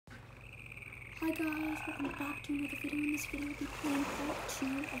Hi guys, welcome back to another video. In this video, we'll be playing part 2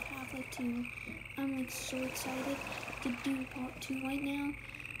 of Half-Life 2. I'm so excited to do part 2 right now.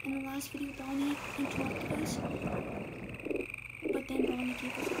 In the last video, Bonnie interrupted us, but then Bonnie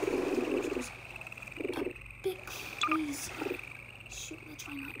gave us a clue, which was a bit crazy. So let's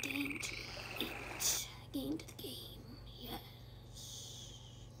try not get into it. Get into the game, yes.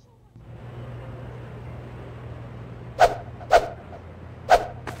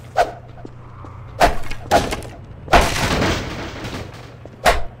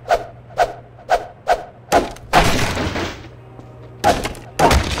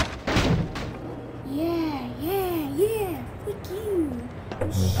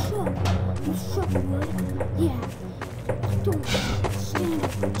 You suck, wood. Yeah. Don't stand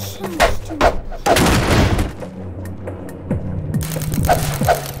a chance to me.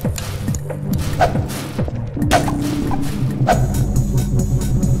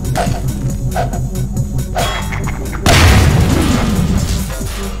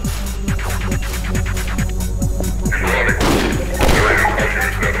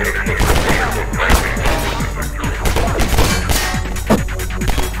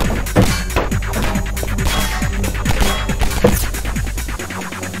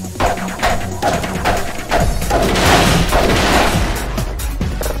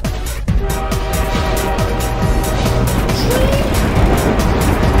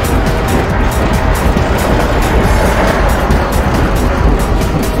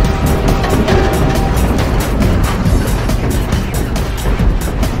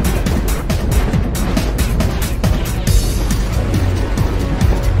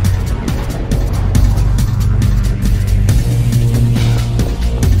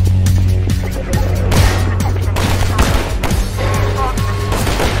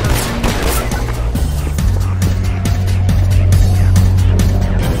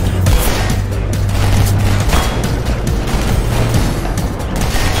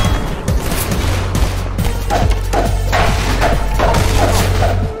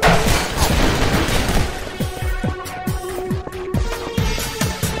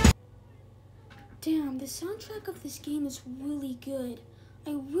 Damn, the soundtrack of this game is really good.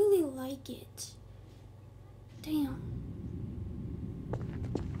 I really like it. Damn.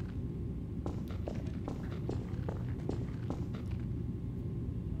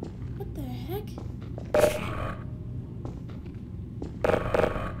 What the heck?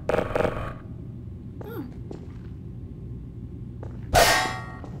 Oh.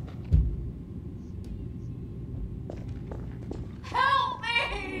 Help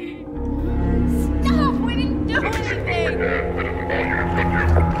me! Stop! We didn't do anything!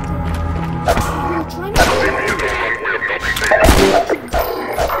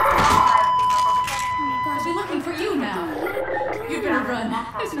 I'll be looking for you now. You better run.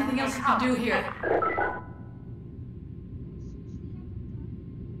 There's nothing else you can do here.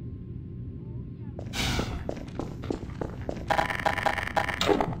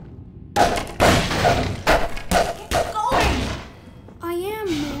 Keep going! I am,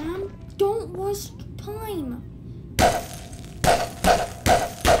 ma'am. Don't waste time.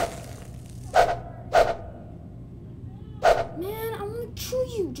 Man, I want to kill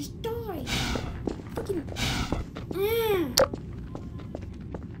you. Just die. Fucking.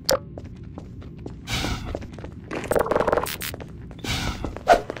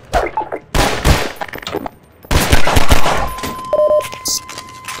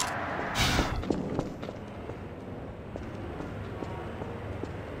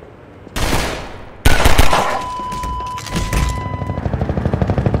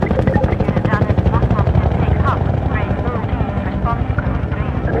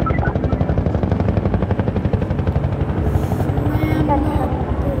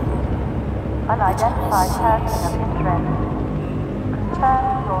 Unidentified person of interest. Confirm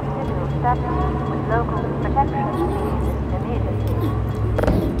your civil status with local protection immediately. I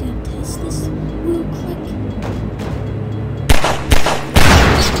have to test this real quick.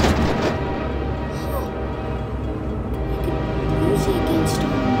 Huh. I could use it against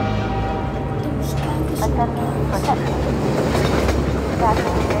those officers. Attempting protection.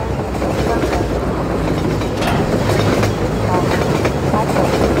 Status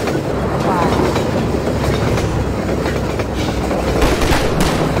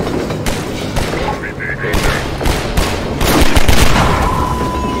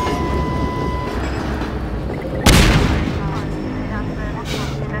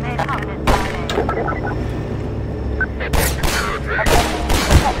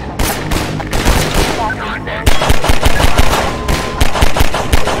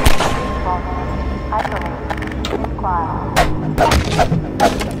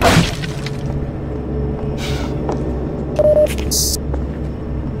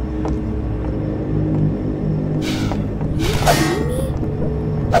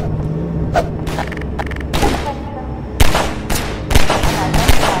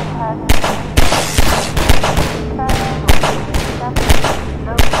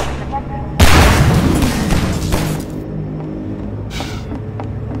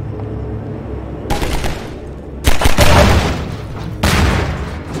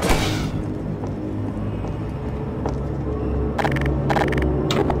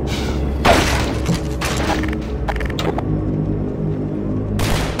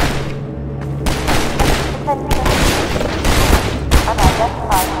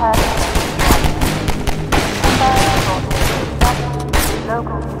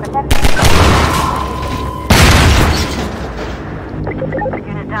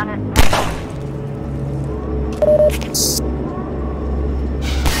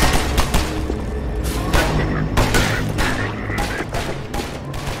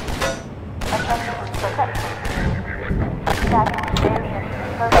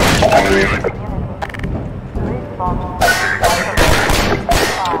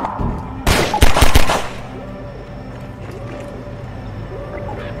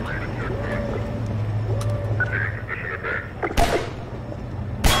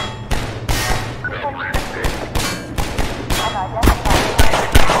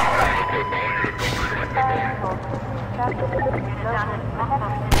status with local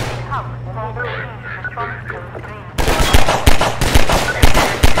protection.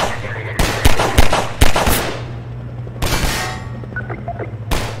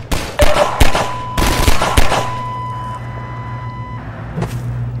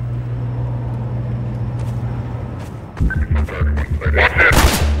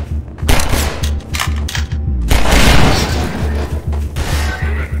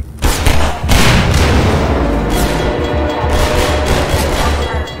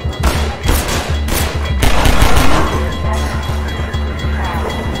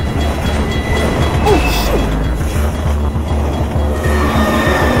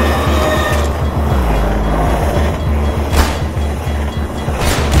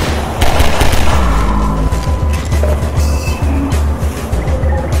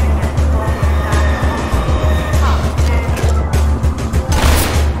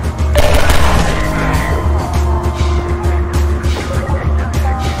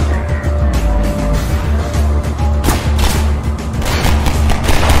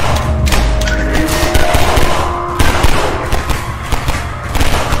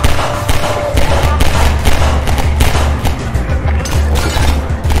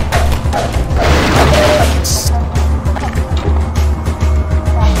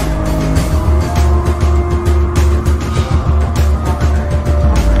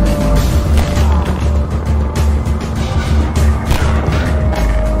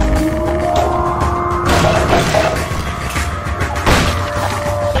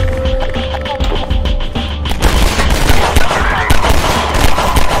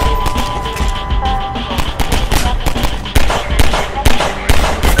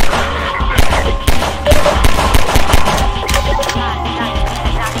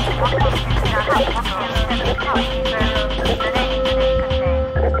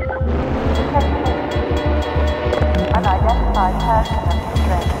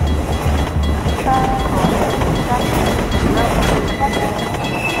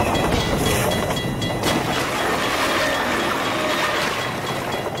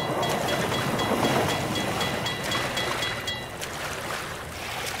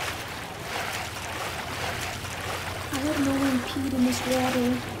 I hope no one peed in this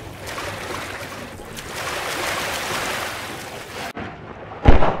water.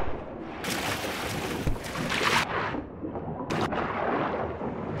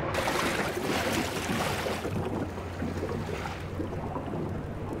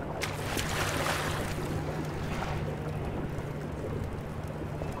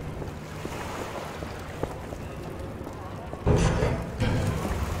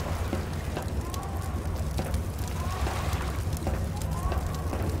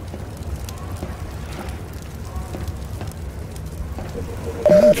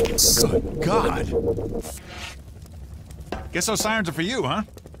 Good God! Guess those sirens are for you, huh?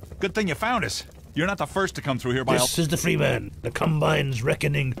 Good thing you found us. You're not the first to come through here by This is the Freeman. The Combine's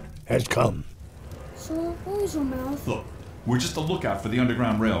reckoning has come. So, what was your mouth? Look, we're just a lookout for the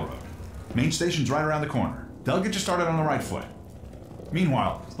Underground Railroad. Main station's right around the corner. They'll get you started on the right foot.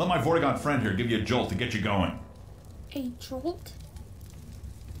 Meanwhile, let my Vortigaunt friend here give you a jolt to get you going. A jolt?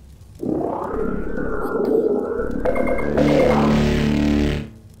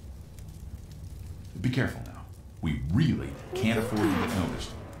 Be careful now. We really can't afford to get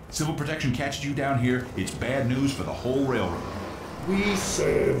noticed. Civil protection catches you down here, it's bad news for the whole railroad. We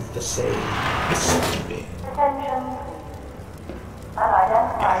serve the same mystery. Attention, please.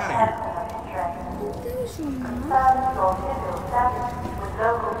 Unidentified person of interest. There's your mouth. Confirm your civil status with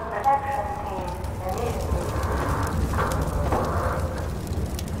local protection team immediately.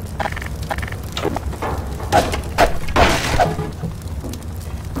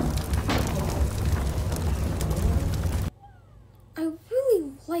 I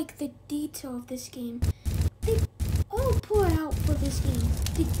really like the detail of this game. They all pour out for this game.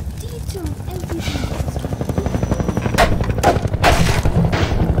 The detail of everything in this game.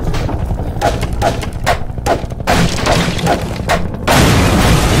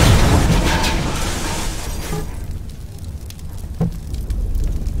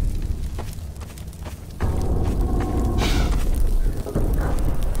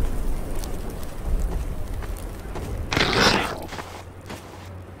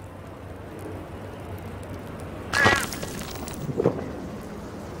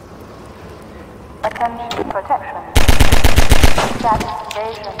 Attention protection. Status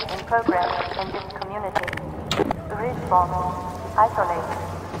invasion in progress in this community. Response. Isolate.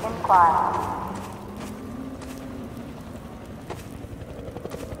 Inquire.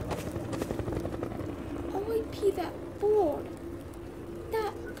 R.I.P. that board.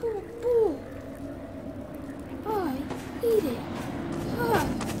 That poor board. Bye. hate it. Ah.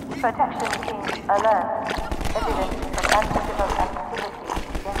 Protection team alert. Evidence of uncivil activity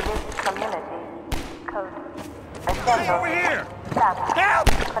in this community. Code. Assemble. Over here! Stop. Help!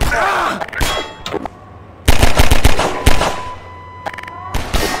 Control.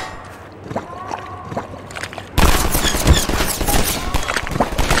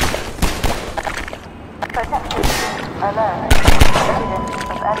 Protection team alert. Evidence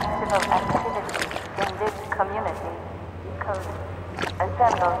of uncivil activity in this community. Code.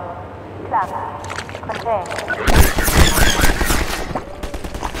 Assemble. Trap. Contain.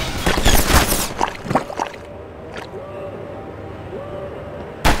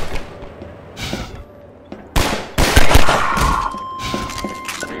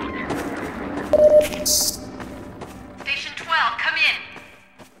 Station 12, come in.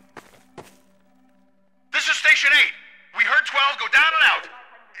 This is Station 8. We heard 12 go down and out.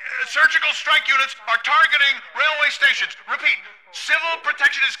 Surgical strike units are targeting railway stations. Repeat, civil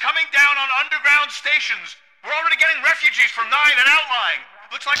protection is coming down on underground stations. We're already getting refugees from 9 and outlying.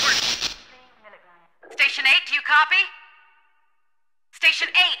 Looks like we're... Station 8, do you copy?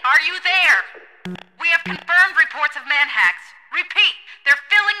 Station 8, are you there? We have confirmed reports of manhacks. Repeat, they're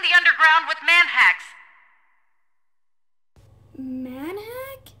filling the underground with manhacks.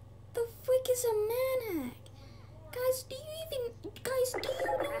 Manhack? The frick is a manhack? Guys, do you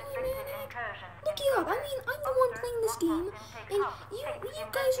know a manhack? Look it up. I mean, I'm the one playing this game, and you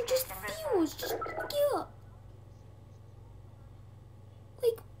guys are just viewers. Just look it up.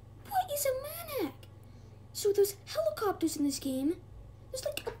 Like, what is a manhack? So there's helicopters in this game. There's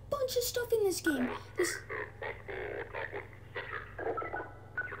like a bunch of stuff in this game.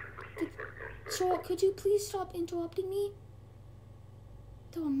 So could you please stop interrupting me?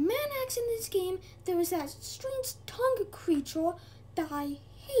 There are manhacks in this game. There is that strange tongue creature that I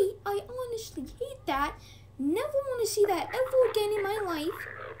hate. I honestly hate that. Never want to see that ever again in my life.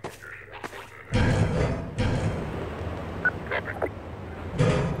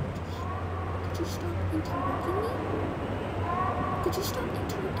 Could you stop interrupting me? Could you stop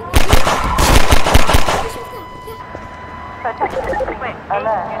interrupting me? Protection team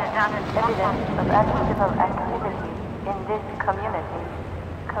alert. Evidence of uncivil activity in this community.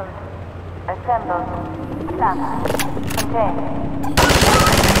 Code. Assemble. Stop. Contain.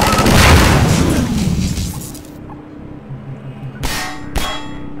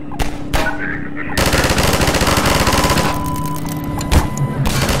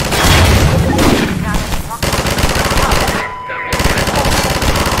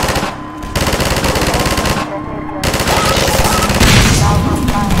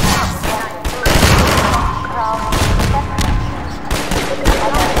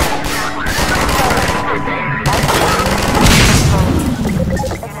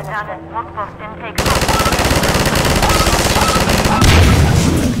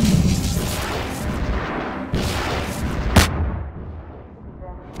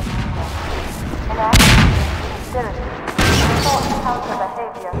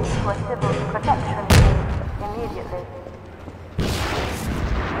 For civil protection immediately.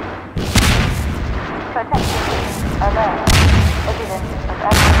 Protection alert. Evidence of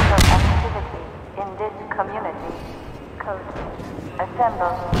unusual activity in this community. Code.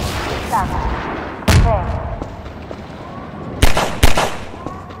 Assemble. Stop. Contain.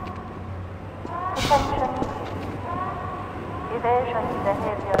 Attention. Evasion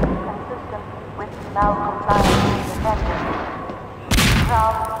behavior consistent with non-compliance defenders.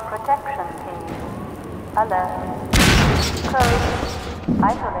 Ground protection team. Alert. Code.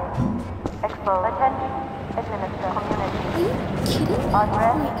 Isolate. Expose. Attention. Administer community. Are you kidding?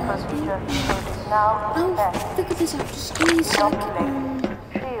 Unrest procedure code is now I'll set. figure this out. Just give me a sec. Inoculate.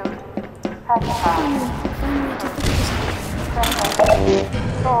 Shield. Pacify. Find a way to figure this out.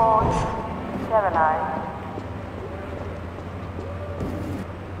 Sentence. Sword. Sterilize.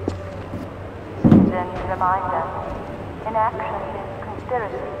 Then reminder. Inaction is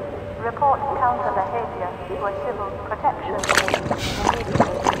conspiracy. Report counter behavior for civil protection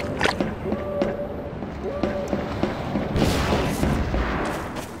immediately.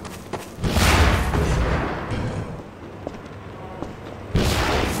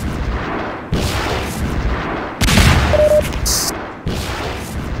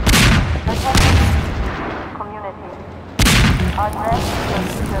 Attention, community. Unrest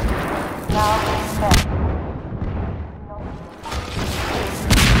procedure now set.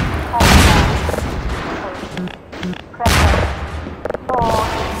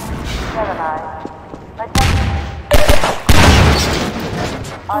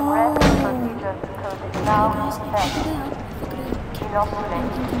 Unrest procedure code is now set. Inoculate.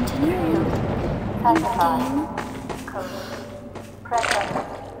 Shield. Pacify. Code. Pressure.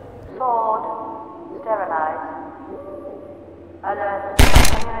 Sword. Sterilized. Alert.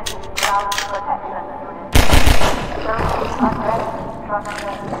 Community ground protection unit. Social unrest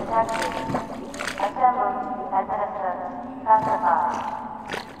structure detected. Assemble. Administer. Pacify.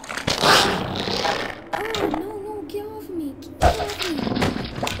 Oh, no, get off me. Get off me.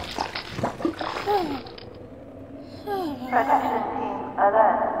 Protection team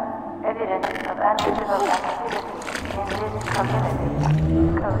alert. Evidence of unusual activity in this community.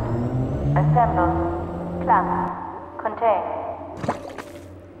 Code. Assemble. Clamp. Contain.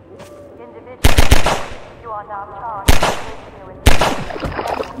 Individual. You are now charged with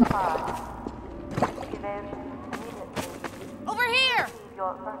fire. Evasion immediately. Over here! Receive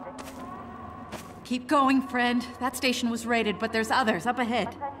your verdict. Keep going, friend. That station was raided, but there's others up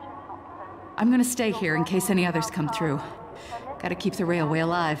ahead. I'm gonna stay here in case any others come through. Gotta keep the railway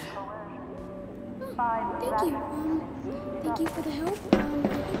alive. Thank you. Thank you for the help. I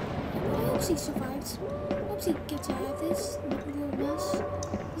hope she survives. I hope she gets out of this little mess.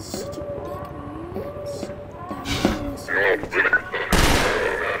 This is such a big mess.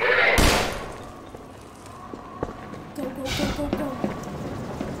 Go.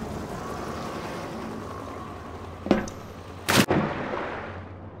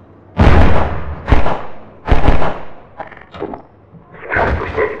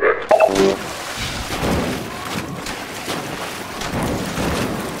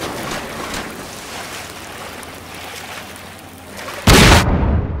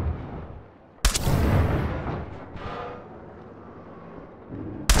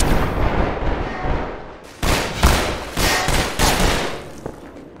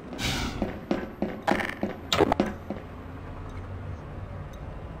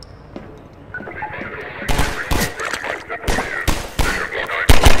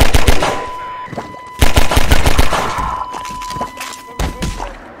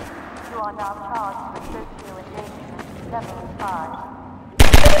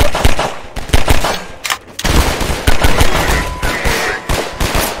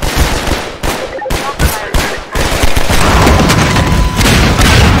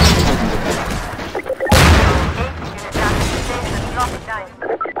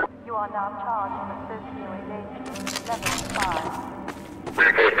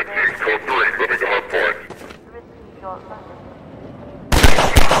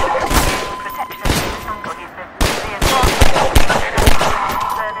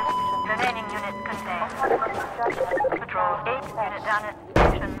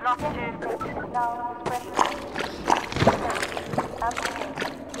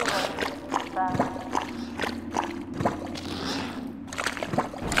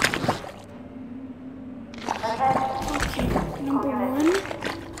 Okay, number one,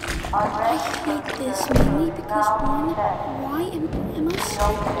 I hate this mainly because why am I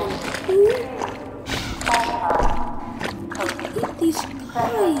stuck in I hate these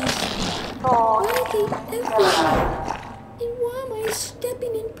guys. Why are they everywhere? And why am I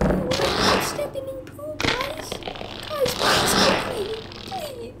stepping in poo? Why am I stepping in poo, guys? Guys, please help me,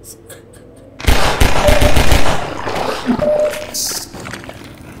 please.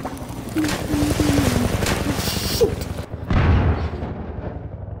 Shoot.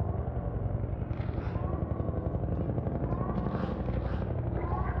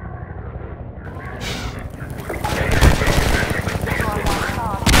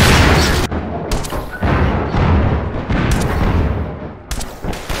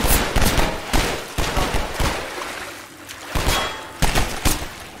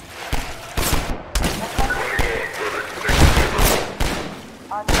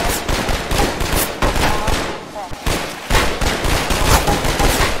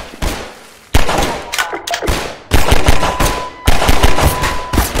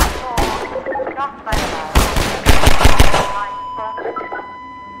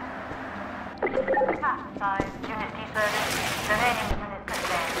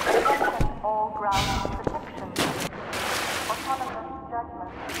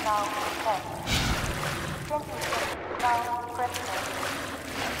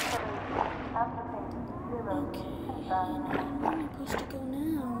 Where am I supposed to go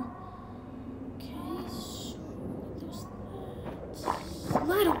now? Okay, so there's that.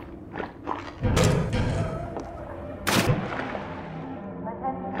 Ladder!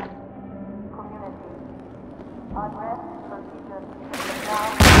 Attention, community. Unrest procedures now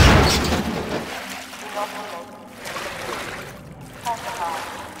inoculate. Pacify.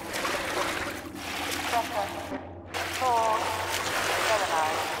 Pressure. Sword.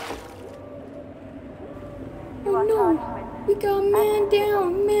 Sterilize. Oh no! We got man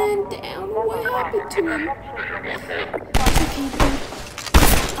down! What happened to him? Okay,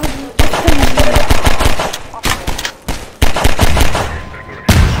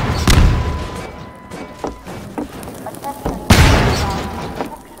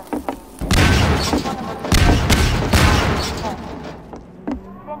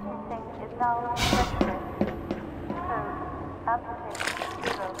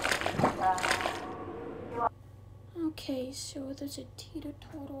 Okay, so there's a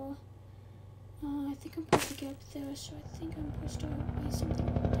teeter-totter. I think I'm supposed to get up there, so I think I'm supposed to lay something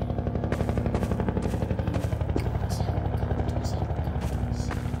down. Guys, helicopters. I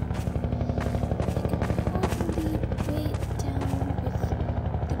could probably weigh it down with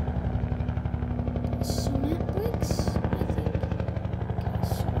the cement bricks, I think.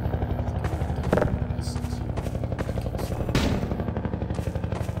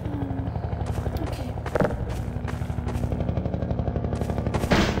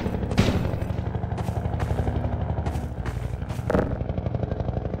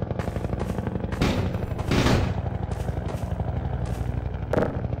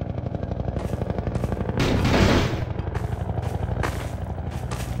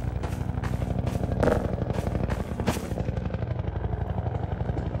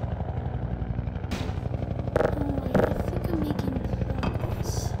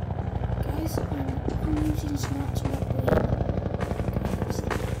 Okay, so I think I'm getting this too.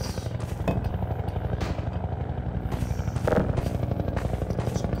 Okay, so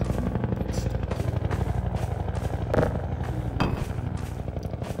okay.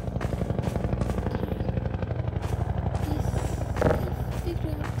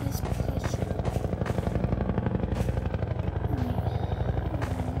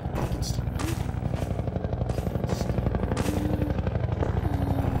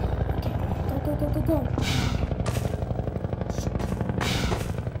 Go.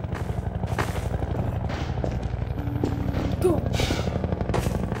 Go.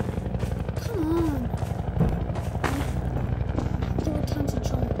 Come on. Third time's a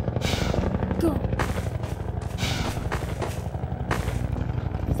charm. Go.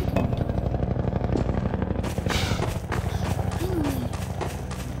 I think I'm done. Finally.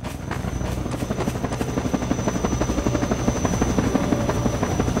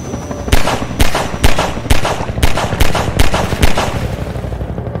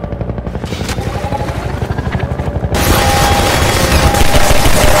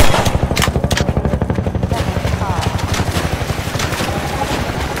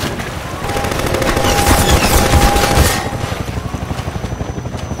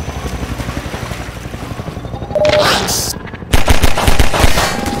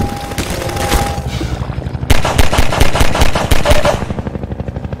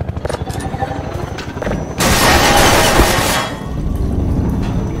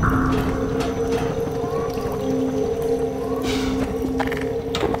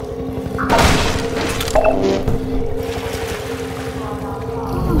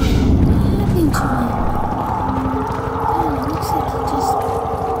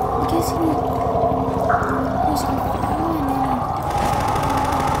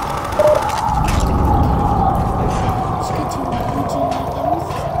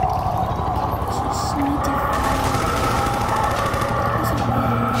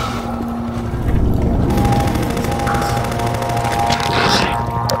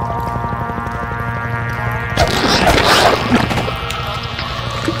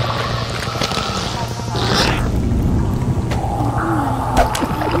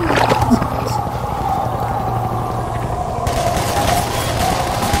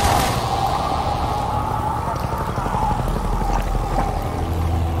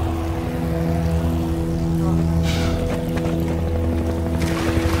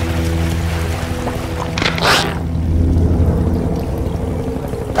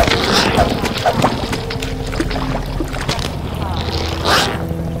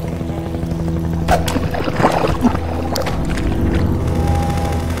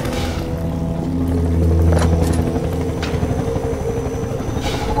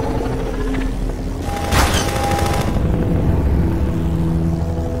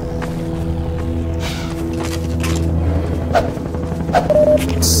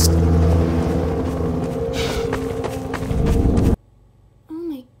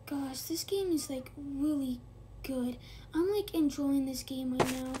 Like really good. I'm like enjoying this game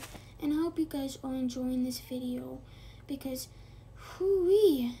right now, and I hope you guys are enjoying this video, because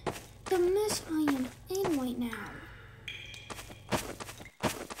hooey, the mess I am in right now.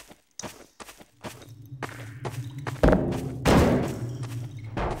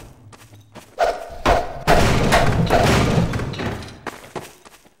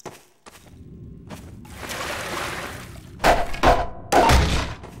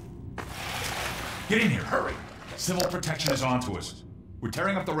 Get in here, hurry! Civil protection is on to us. We're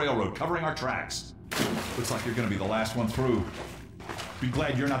tearing up the railroad, covering our tracks. Looks like you're gonna be the last one through. Be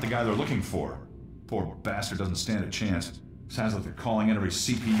glad you're not the guy they're looking for. Poor bastard doesn't stand a chance. Sounds like they're calling in every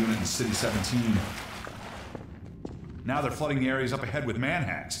CP unit in City 17. Now they're flooding the areas up ahead with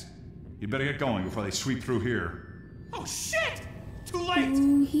manhacks. You better get going before they sweep through here. Oh shit! Too late!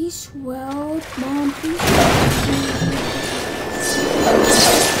 Ooh, he's swelled. Mom, please.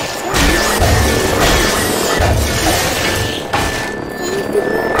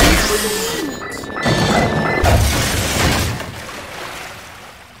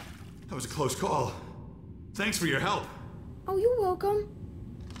 That was a close call. Thanks for your help. Oh, you're welcome.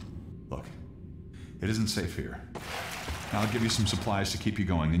 Look, it isn't safe here. Now I'll give you some supplies to keep you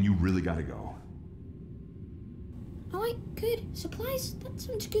going, then you really gotta go. Alright, good. Supplies? That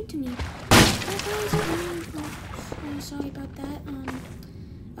sounds good to me. Oh, sorry about that.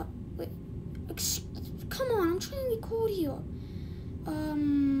 Wait. Come on, I'm trying to record here.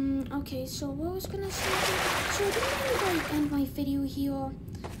 Okay, so what I was gonna say... So I'm gonna end my video here.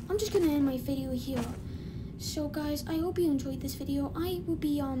 I'm just gonna end my video here. So guys, I hope you enjoyed this video. I will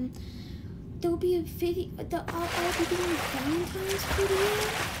be, there will be a video, I'll be doing a Valentine's video.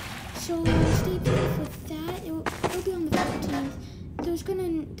 So stay tuned for that. It'll be on the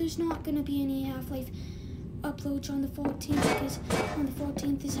 14th. There's not gonna be any Half-Life uploads on the 14th because on the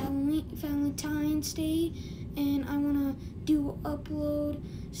 14th is Valentine's Day, and I wanna do upload.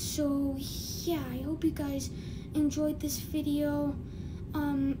 So yeah, I hope you guys enjoyed this video.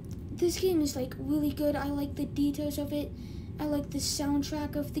 This game is like really good. I like the details of it. I like the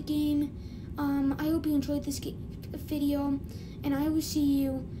soundtrack of the game. I hope you enjoyed this video, and I will see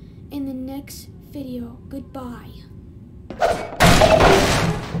you in the next video. Goodbye.